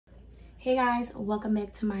Hey guys, welcome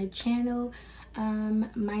back to my channel.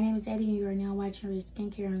 My name is Eddie and you are now watching Rich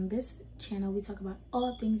Skincare. On this channel we talk about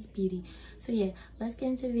all things beauty. So yeah, let's get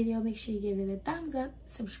into the video. Make sure you give it a thumbs up,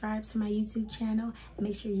 subscribe to my YouTube channel, and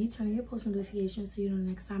make sure you turn on your post notifications so you know the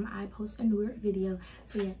next time I post a newer video.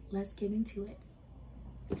 So yeah, let's get into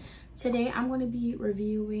it. Today I'm going to be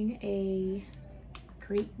reviewing a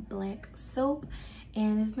great black soap,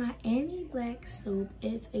 and it's not any black soap,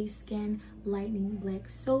 it's a skin lightening black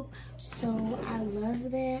soap. So I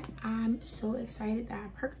love that. I'm so excited that I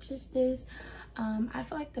purchased this. I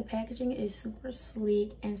feel like the packaging is super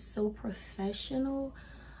sleek and so professional.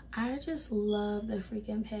 I just love the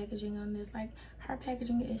freaking packaging on this. Like, her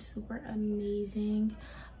packaging is super amazing.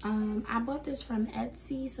 I bought this from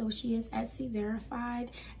Etsy, so she is Etsy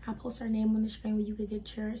verified. I'll post her name on the screen where you could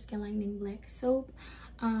get your skin lightening black soap.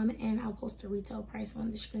 And I'll post the retail price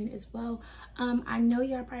on the screen as well. I know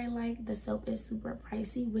y'all probably like the soap is super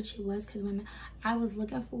pricey, which it was, because when I was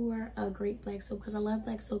looking for a great black soap, because I love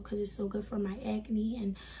black soap because it's so good for my acne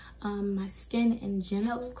and my skin in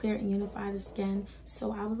general, helps clear and unify the skin.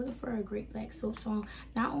 So I was looking for a great black soap. So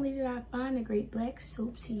not only did I find a great black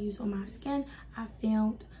soap to use on my skin, I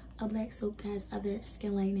found a black soap that has other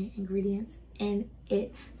skin lightening ingredients in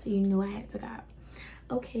it. So you know I had to go.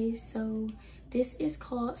 Okay, so this is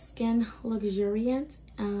called Skin Luxuriant.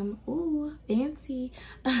 Ooh, fancy.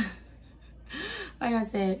 Like I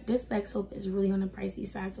said, this black soap is really on the pricey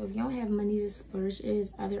side. So if you don't have money to splurge, it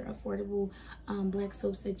is other affordable black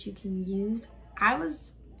soaps that you can use. I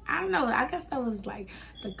don't know, I guess that was like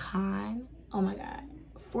the con. Oh my God,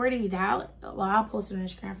 $40. Well, I'll post it on the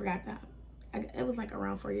screen, I forgot that. It was like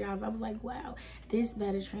around $40. I was like, wow, this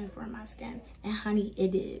better transform my skin. And honey,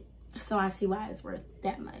 it did. So I see why it's worth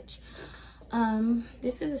that much.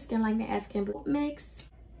 This is a skin lightening African blue mix,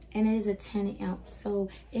 and it is a 10 ounce. So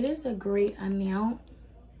it is a great amount.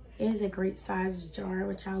 It is a great size jar,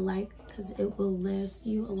 which I like because it will last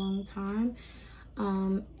you a long time.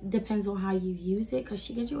 Depends on how you use it, because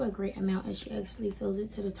she gives you a great amount and she actually fills it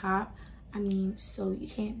to the top. I mean, so you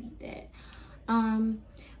can't beat that.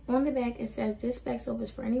 On the back, it says, this black soap is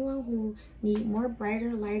for anyone who need more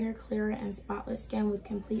brighter, lighter, clearer, and spotless skin with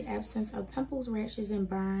complete absence of pimples, rashes, and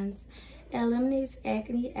burns. It eliminates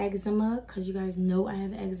acne, eczema, because you guys know I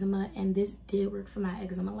have eczema, and this did work for my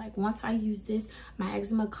eczema. Like, once I used this, my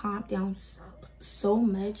eczema calmed down so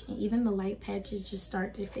much, and even the light patches just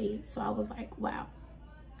start to fade. So I was like, wow.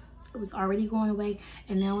 It was already going away,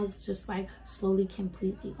 and now it's just like slowly,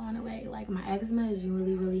 completely going away. Like, my eczema is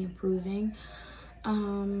really, really improving.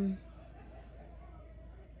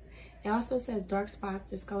 It also says dark spots,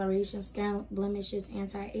 discoloration, skin blemishes,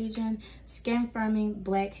 anti-aging, skin firming,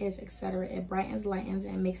 blackheads, etc. It brightens, lightens,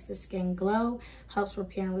 and makes the skin glow, helps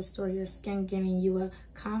repair and restore your skin, giving you a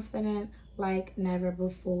confident like never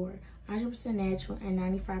before. 100% natural and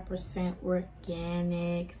 95%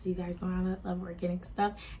 organic. So you guys know I love organic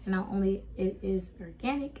stuff, and not only it is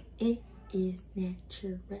organic, it is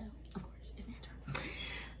natural. Of course, it's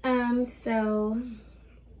natural. So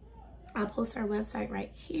I'll post her website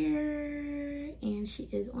right here, and she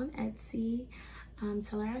is on Etsy.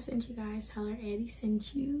 Tell her I sent you guys. Tell her Eddie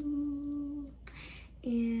sent you.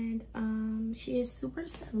 And she is super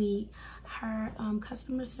sweet. Her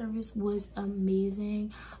customer service was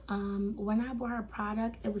amazing. When I bought her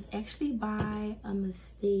product, it was actually by a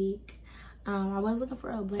mistake. I was looking for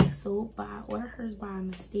a black soap, but I ordered hers by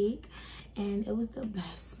mistake, and it was the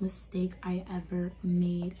best mistake I ever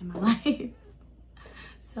made in my life.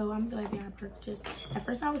 So I'm so happy I purchased. At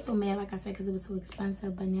first I was so mad, like I said, because it was so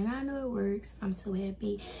expensive, but now I know it works. I'm so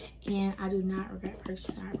happy, and I do not regret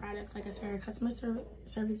purchasing her products. Like I said, her customer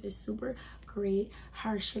service is super great.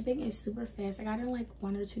 Her shipping is super fast. I got it in like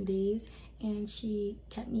 1 or 2 days, and she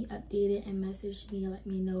kept me updated and messaged me and let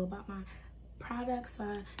me know about my products. So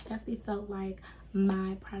I definitely felt like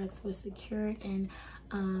my products were secured, and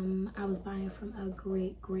I was buying from a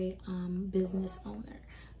great business owner.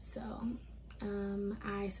 So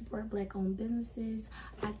I support black owned businesses.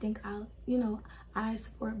 I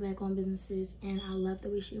support black owned businesses, and I love the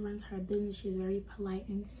way she runs her business. She's very polite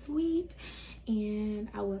and sweet, and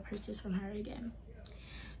I will purchase from her again.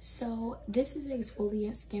 So this is an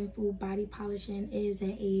exfoliant skin food body polish, and is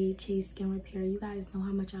an AHA skin repair. You guys know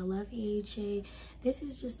how much I love AHA. This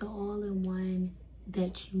is just the all-in-one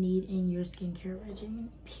that you need in your skincare regimen,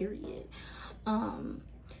 period. The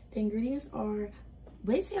ingredients are,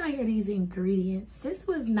 wait till I hear these ingredients. This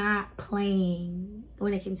was not playing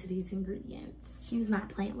when it came to these ingredients. She was not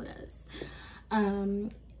playing with us.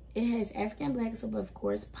 It has African black soap, of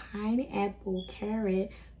course, pineapple, carrot,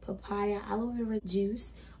 papaya, aloe vera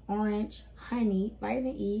juice, orange, honey,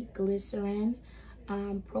 vitamin E, glycerin,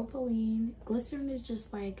 Propylene. Glycerin is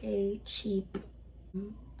just like a cheap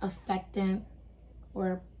affectant,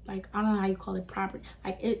 or like, I don't know how you call it properly.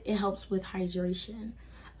 Like it helps with hydration.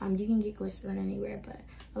 You can get glycerin anywhere, but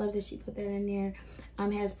I love that she put that in there.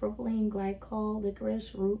 Has propylene glycol,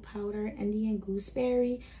 licorice root powder, Indian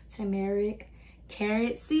gooseberry, turmeric,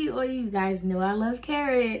 carrot seed oil. You guys know I love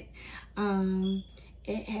carrot.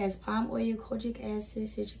 It has palm oil, kojic acid,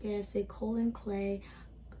 citric acid, colon clay,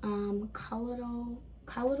 colloidal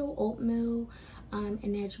oatmeal, and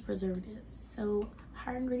natural preservatives. So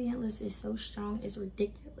her ingredient list is so strong, it's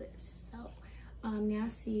ridiculous. So now I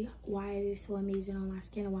see why it is so amazing on my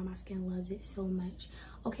skin and why my skin loves it so much.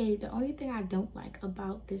 Okay, the only thing I don't like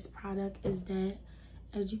about this product is that,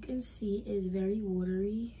 as you can see, it's very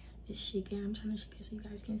watery. It's shaking. I'm trying to shake it so you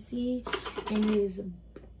guys can see, and it is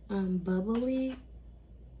bubbly,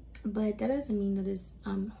 but that doesn't mean that it's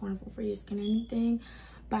harmful for your skin or anything.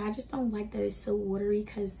 But I just don't like that it's so watery,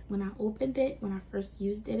 because when I opened it, when I first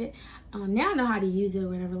used it, now I know how to use it or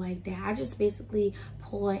whatever like that. I just basically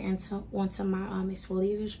pull it onto my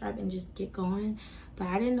exfoliator scrub and just get going. But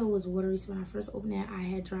I didn't know it was watery, so when I first opened it, I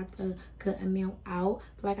had dropped a good amount out.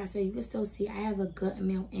 But like I said, you can still see I have a good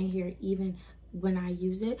amount in here even when I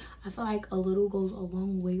use it. I feel like a little goes a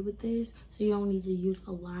long way with this, so you don't need to use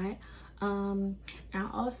a lot.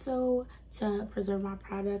 Now also, to preserve my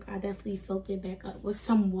product, I definitely filled it back up with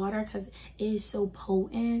some water, because it is so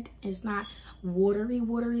potent. It's not watery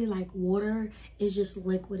like water, is just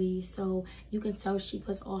liquidy. So you can tell she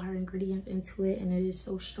puts all her ingredients into it, and it is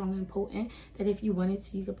so strong and potent that if you wanted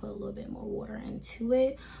to, you could put a little bit more water into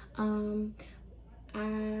it.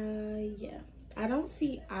 Yeah, I don't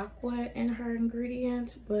see aqua in her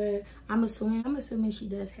ingredients, but I'm assuming she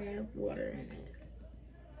does have water in it.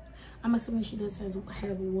 I'm assuming she does have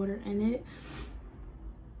water in it.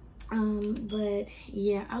 But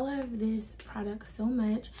yeah, I love this product so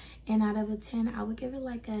much, and out of a 10, I would give it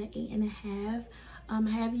like a 8.5. I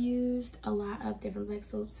have used a lot of different black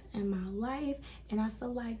soaps in my life, and I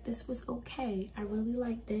feel like this was okay. I really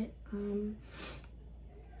liked it.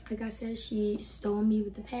 Like I said, she stole me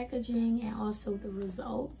with the packaging and also the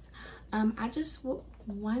results.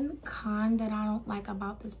 One con that I don't like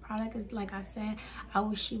about this product is, like I said, I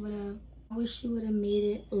wish she would have made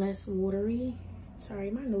it less watery. Sorry,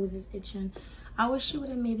 my nose is itching. I wish she would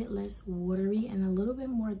have made it less watery and a little bit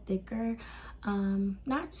more thicker.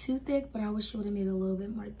 Not too thick, but I wish she would have made it a little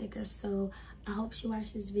bit more thicker. So I hope she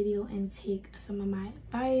watched this video and take some of my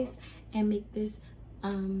advice and make this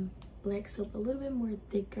black soap a little bit more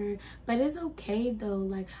thicker. But it's okay though.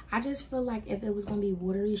 Like, I just feel like if it was gonna be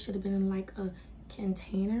watery, it should have been in like a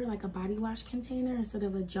container, like a body wash container, instead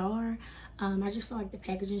of a jar. I just feel like the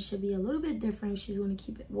packaging should be a little bit different. She's going to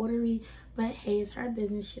keep it watery, but hey, it's her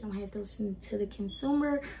business. She don't have to listen to the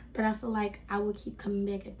consumer. But I feel like I would keep coming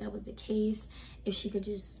back if that was the case, if she could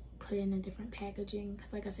just put it in a different packaging,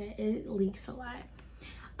 because like I said, it leaks a lot.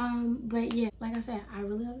 But yeah, like I said, I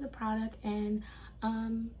really love the product, and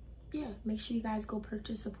yeah, make sure you guys go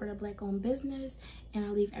purchase, support a black owned business, and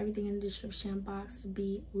I'll leave everything in the description box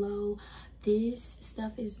below. This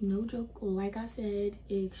stuff is no joke. Like I said,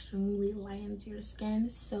 it extremely lightens your skin,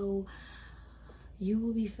 so you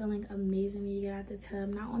will be feeling amazing when you get out the tub.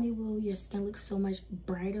 Not only will your skin look so much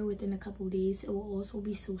brighter within a couple days, it will also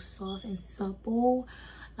be so soft and supple.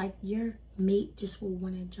 Like, your mate just will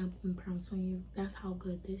want to jump and pounce on you. That's how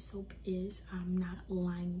good this soap is. I'm not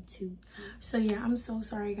lying to you. So yeah, I'm so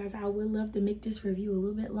sorry guys. I would love to make this review a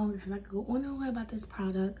little bit longer, because I could go on and on about this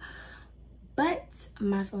product, but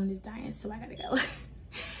my phone is dying, so I gotta go.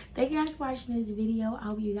 Thank you guys for watching this video. I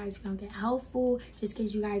hope you guys found it helpful. Just in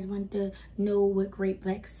case you guys want to know what great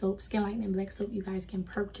black soap, skin lightening black soap, you guys can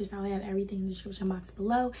purchase, I'll have everything in the description box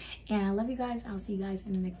below. And I love you guys. I'll see you guys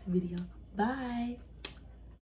in the next video. Bye.